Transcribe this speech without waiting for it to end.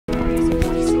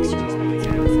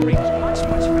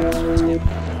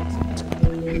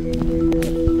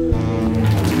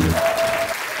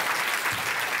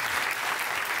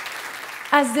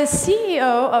As the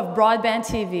CEO of Broadband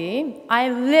TV, I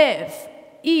live,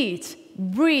 eat,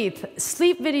 breathe,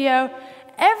 sleep video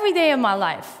every day of my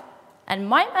life. And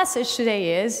my message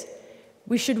today is,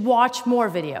 we should watch more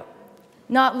video,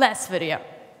 not less video.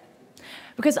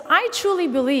 Because I truly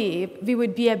believe we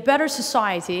would be a better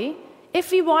society if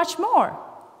we watch more.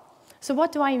 So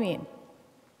what do I mean?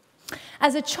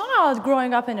 As a child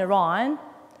growing up in Iran,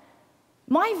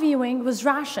 my viewing was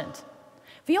rationed.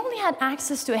 We only had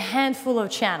access to a handful of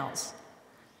channels.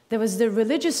 There was the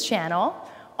religious channel,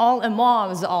 all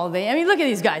imams all day. I mean, look at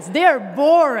these guys, they're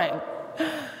boring.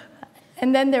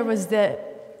 And then there was the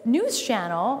news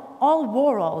channel, all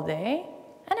war all day,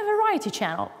 and a variety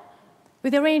channel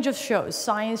with a range of shows,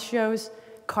 science shows,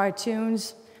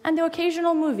 cartoons, and the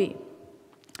occasional movie.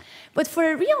 But for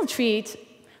a real treat,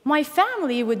 my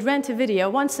family would rent a video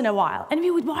once in a while, and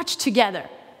we would watch together.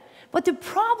 But the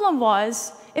problem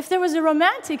was, if there was a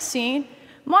romantic scene,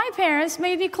 my parents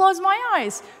made me close my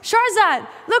eyes. Shahrzad,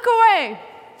 look away.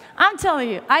 I'm telling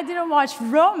you, I didn't watch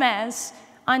romance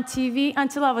on TV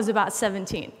until I was about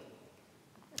 17.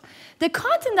 The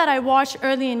content that I watched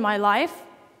early in my life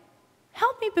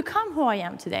helped me become who I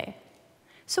am today.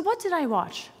 So what did I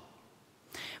watch?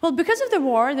 Well, because of the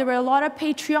war, there were a lot of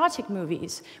patriotic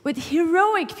movies with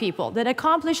heroic people that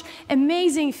accomplished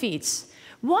amazing feats.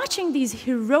 Watching these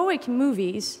heroic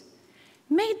movies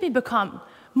made me become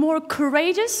more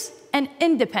courageous and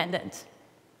independent.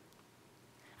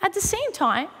 At the same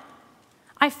time,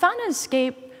 I found an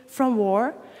escape from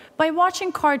war by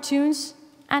watching cartoons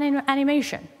and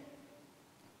animation.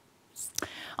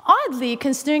 Oddly,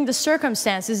 considering the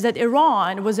circumstances that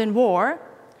Iran was in war,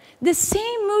 the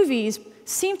same movies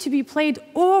seemed to be played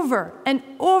over and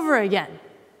over again.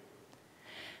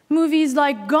 Movies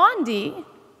like Gandhi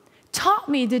taught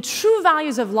me the true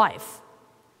values of life,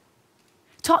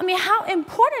 taught me how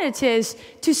important it is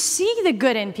to see the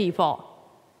good in people,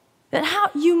 that how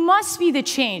you must be the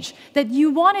change that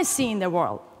you want to see in the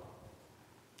world.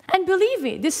 And believe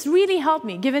me, this really helped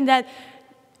me, given that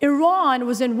Iran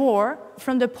was in war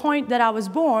from the point that I was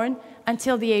born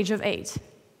until the age of 8.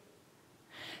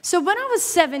 So when I was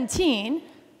 17,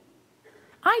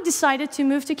 I decided to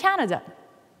move to Canada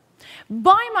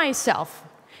by myself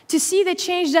to see the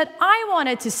change that I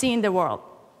wanted to see in the world.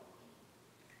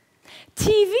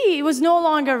 TV was no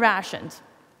longer rationed.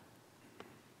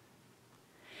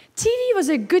 TV was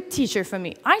a good teacher for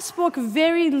me. I spoke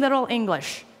very little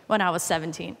English when I was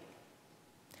 17.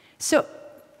 So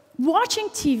watching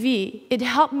TV, it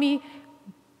helped me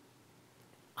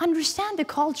understand the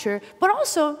culture, but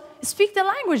also speak the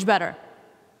language better.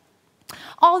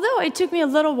 Although it took me a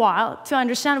little while to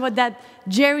understand what that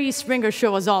Jerry Springer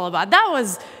show was all about. That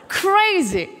was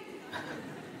crazy.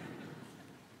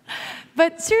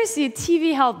 But seriously,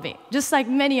 TV helped me, just like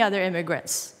many other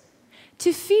immigrants,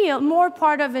 to feel more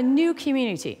part of a new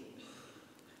community.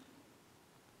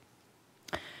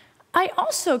 I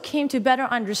also came to better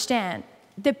understand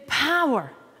the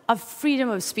power of freedom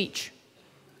of speech.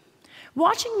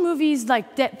 Watching movies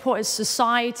like Dead Poets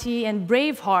Society and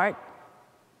Braveheart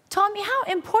taught me how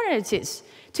important it is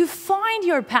to find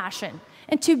your passion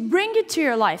and to bring it to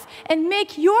your life and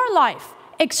make your life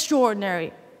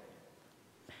extraordinary.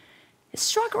 It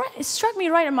struck me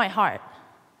right in my heart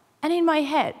and in my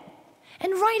head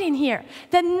and right in here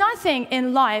that nothing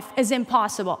in life is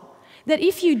impossible. That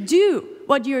if you do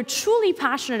what you're truly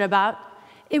passionate about,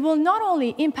 it will not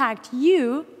only impact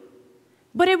you,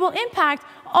 but it will impact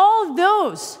all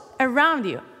those around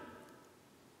you.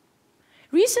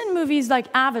 Recent movies like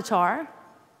Avatar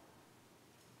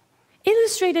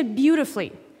illustrated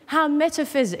beautifully how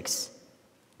metaphysics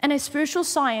and a spiritual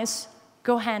science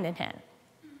go hand in hand.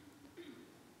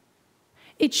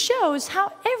 It shows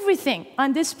how everything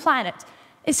on this planet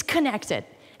is connected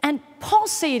and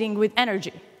pulsating with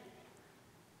energy.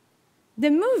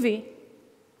 The movie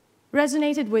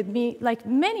resonated with me, like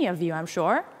many of you, I'm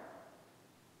sure,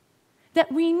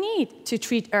 that we need to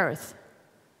treat Earth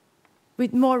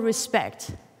with more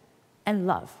respect and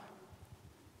love.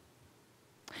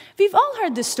 We've all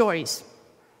heard the stories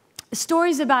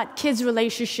about kids'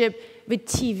 relationship with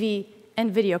TV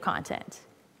and video content.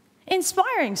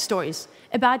 Inspiring stories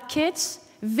about kids,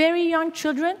 very young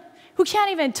children, who can't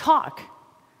even talk,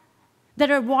 that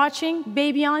are watching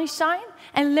Baby Einstein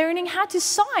and learning how to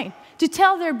sign, to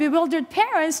tell their bewildered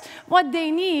parents what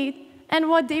they need and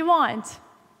what they want.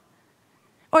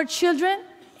 Or children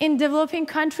in developing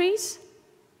countries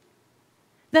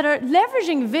that are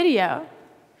leveraging video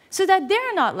so that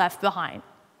they're not left behind,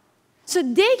 so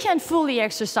they can fully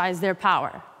exercise their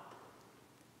power.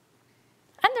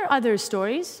 And there are other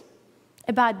stories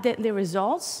about deadly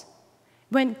results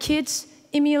when kids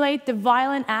emulate the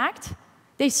violent act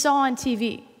they saw on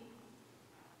TV.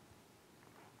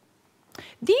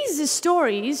 These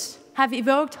stories have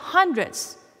evoked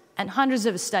hundreds and hundreds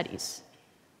of studies.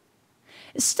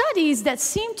 Studies that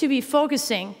seem to be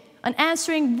focusing on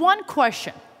answering one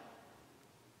question.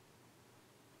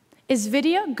 Is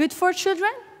video good for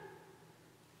children?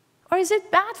 Or is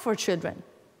it bad for children?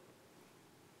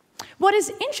 What is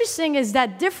interesting is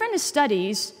that different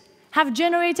studies have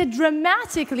generated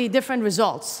dramatically different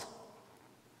results.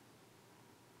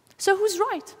 So who's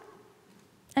right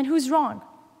and who's wrong?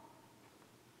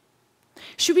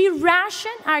 Should we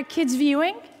ration our kids'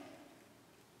 viewing?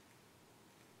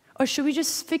 Or should we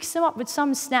just fix them up with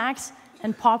some snacks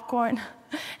and popcorn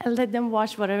and let them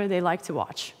watch whatever they like to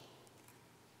watch?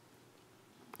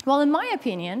 Well, in my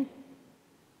opinion,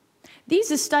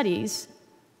 these studies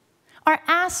are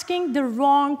asking the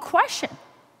wrong question.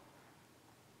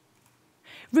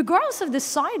 Regardless of the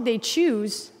side they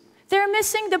choose, they're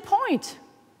missing the point.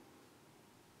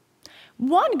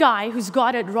 One guy who's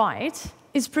got it right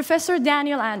is Professor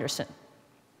Daniel Anderson.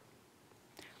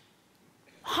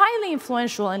 Highly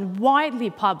influential and widely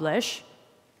published,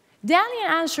 Daniel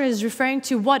Anderson is referring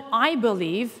to what I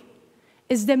believe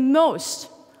is the most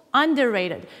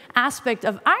underrated aspect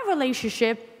of our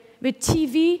relationship with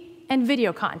TV and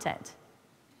video content.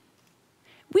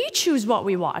 We choose what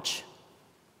we watch.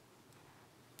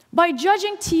 By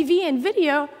judging TV and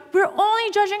video, we're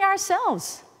only judging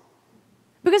ourselves,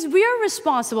 because we are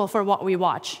responsible for what we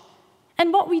watch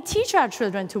and what we teach our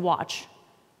children to watch.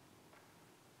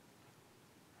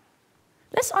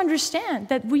 Let's understand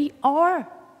that we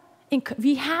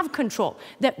have control,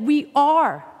 that we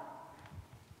are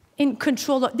in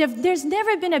control. There's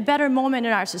never been a better moment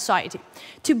in our society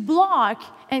to block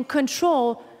and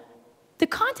control the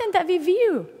content that we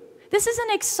view. This is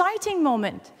an exciting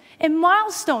moment, a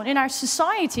milestone in our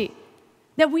society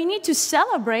that we need to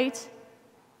celebrate,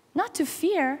 not to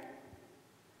fear.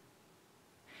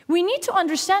 We need to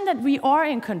understand that we are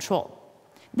in control,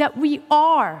 that we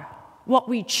are what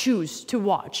we choose to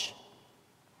watch.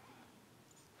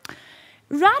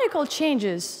 Radical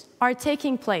changes are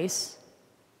taking place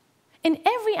in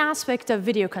every aspect of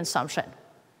video consumption.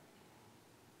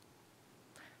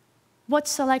 What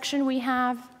selection we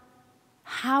have,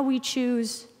 how we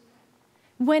choose,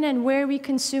 when and where we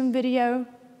consume video.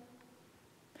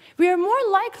 We are more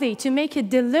likely to make a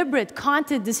deliberate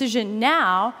content decision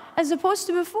now as opposed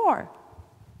to before.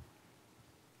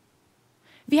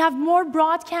 We have more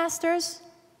broadcasters,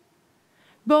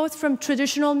 both from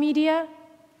traditional media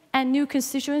and new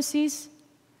constituencies.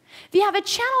 We have a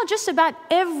channel just about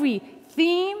every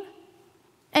theme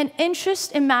and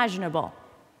interest imaginable.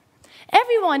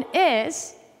 Everyone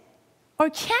is or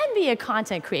can be a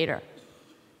content creator.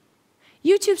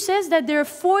 YouTube says that there are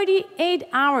 48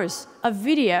 hours of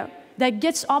video that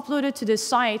gets uploaded to the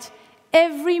site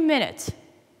every minute,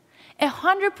 a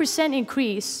 100%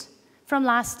 increase from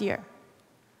last year.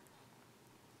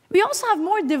 We also have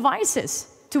more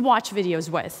devices to watch videos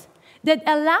with that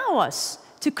allow us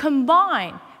to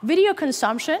combine video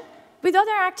consumption with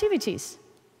other activities.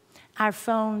 Our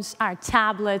phones, our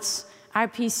tablets, our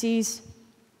PCs.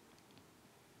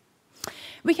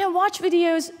 We can watch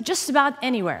videos just about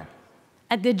anywhere.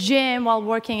 At the gym, while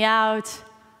working out,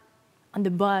 on the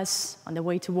bus, on the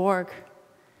way to work,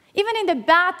 even in the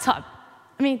bathtub.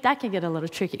 I mean, that can get a little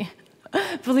tricky.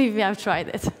 Believe me, I've tried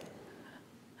it.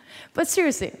 But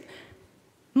seriously,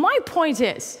 my point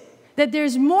is that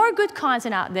there's more good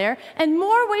content out there and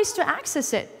more ways to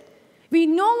access it. We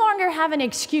no longer have an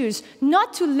excuse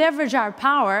not to leverage our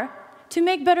power to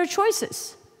make better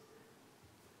choices.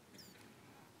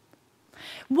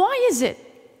 Why is it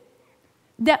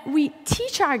that we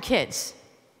teach our kids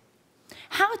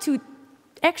how to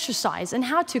exercise and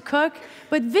how to cook,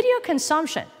 but video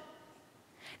consumption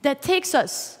that takes up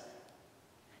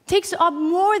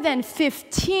more than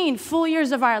 15 full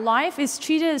years of our life is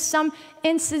treated as some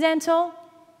incidental,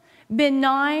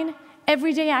 benign,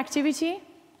 everyday activity?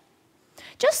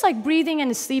 Just like breathing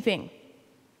and sleeping,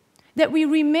 that we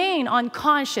remain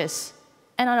unconscious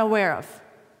and unaware of.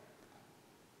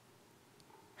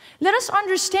 Let us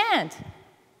understand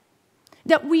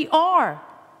that we are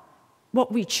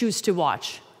what we choose to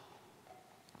watch.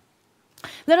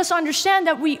 Let us understand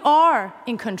that we are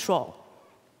in control.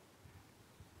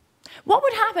 What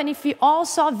would happen if we all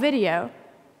saw video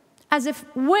as a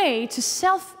way to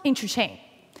self-entertain,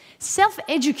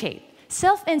 self-educate,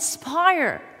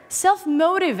 self-inspire,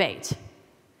 self-motivate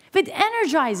with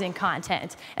energizing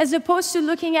content, as opposed to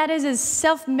looking at it as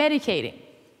self-medicating,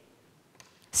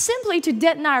 simply to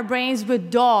deaden our brains with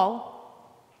dull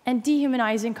and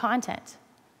dehumanizing content?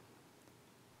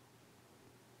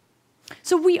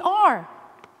 So we are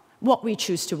what we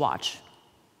choose to watch.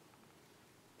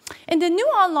 In the new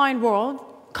online world,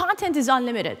 content is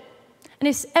unlimited and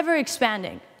it's ever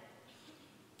expanding.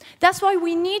 That's why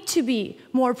we need to be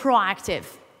more proactive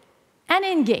and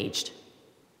engaged.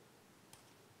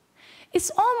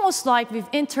 It's almost like we've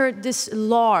entered this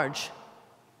large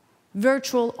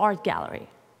virtual art gallery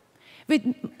with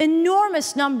an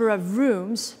enormous number of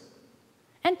rooms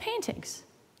and paintings.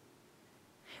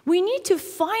 We need to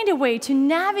find a way to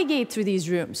navigate through these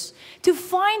rooms, to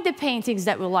find the paintings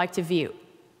that we like to view,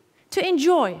 to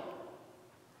enjoy,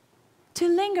 to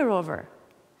linger over,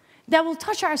 that will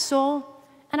touch our soul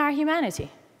and our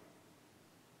humanity.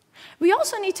 We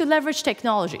also need to leverage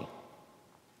technology.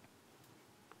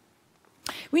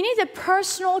 We need a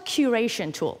personal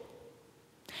curation tool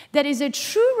that is a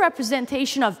true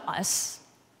representation of us,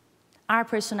 our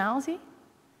personality,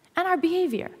 and our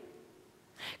behavior.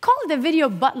 Call it a video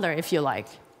butler, if you like.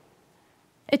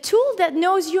 A tool that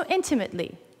knows you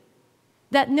intimately,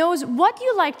 that knows what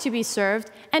you like to be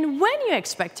served and when you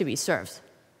expect to be served.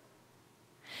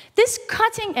 This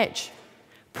cutting-edge,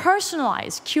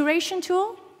 personalized curation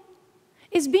tool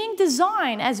is being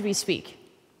designed as we speak,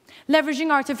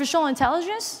 leveraging artificial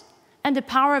intelligence and the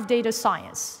power of data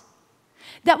science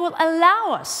that will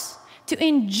allow us to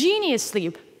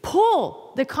ingeniously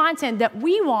pull the content that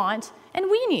we want and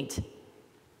we need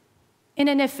in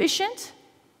an efficient,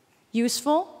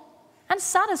 useful, and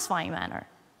satisfying manner.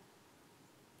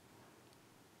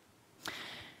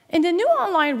 In the new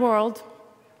online world,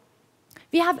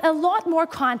 we have a lot more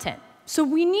content, so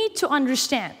we need to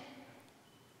understand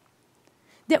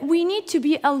that we need to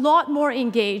be a lot more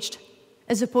engaged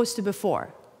as opposed to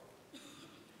before.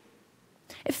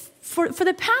 For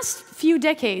the past few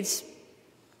decades,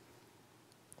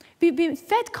 we've been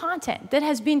fed content that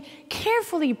has been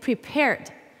carefully prepared,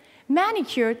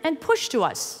 manicured, and pushed to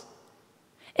us.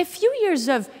 A few years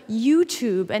of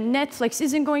YouTube and Netflix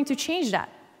isn't going to change that.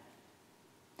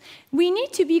 We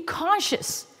need to be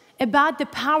conscious about the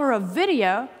power of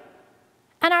video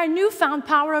and our newfound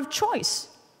power of choice.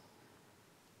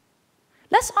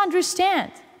 Let's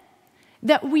understand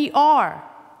that we are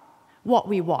what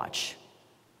we watch.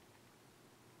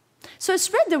 So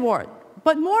spread the word,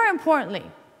 but more importantly,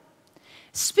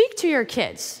 speak to your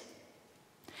kids.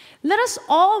 Let us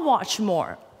all watch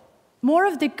more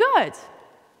of the good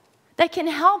that can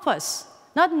help us,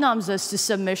 not numbs us to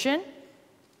submission.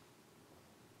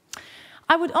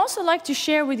 I would also like to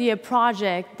share with you a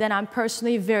project that I'm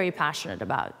personally very passionate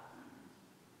about.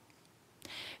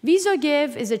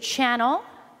 VisoGive is a channel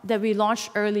that we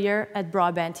launched earlier at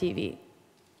Broadband TV.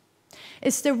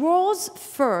 It's the world's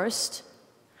first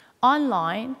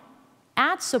online,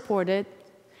 ad-supported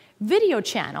video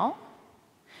channel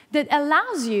that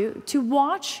allows you to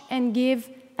watch and give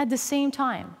at the same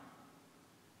time.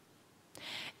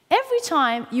 Every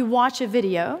time you watch a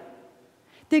video,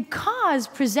 the cause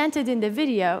presented in the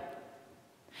video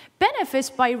benefits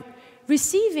by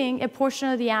receiving a portion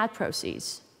of the ad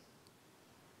proceeds.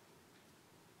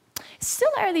 It's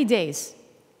still early days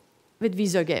with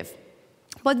VisoGive,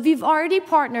 but we've already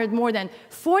partnered more than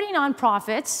 40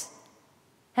 nonprofits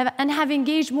and have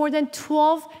engaged more than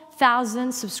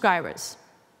 12,000 subscribers.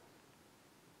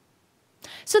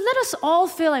 So let us all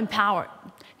feel empowered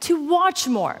to watch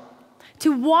more,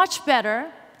 to watch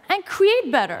better, and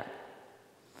create better.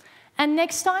 And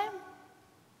next time,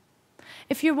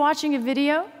 if you're watching a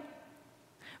video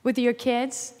with your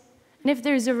kids, and if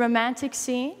there's a romantic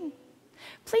scene,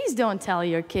 please don't tell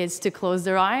your kids to close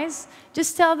their eyes.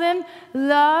 Just tell them,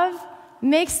 love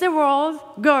makes the world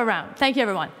go around. Thank you,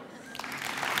 everyone.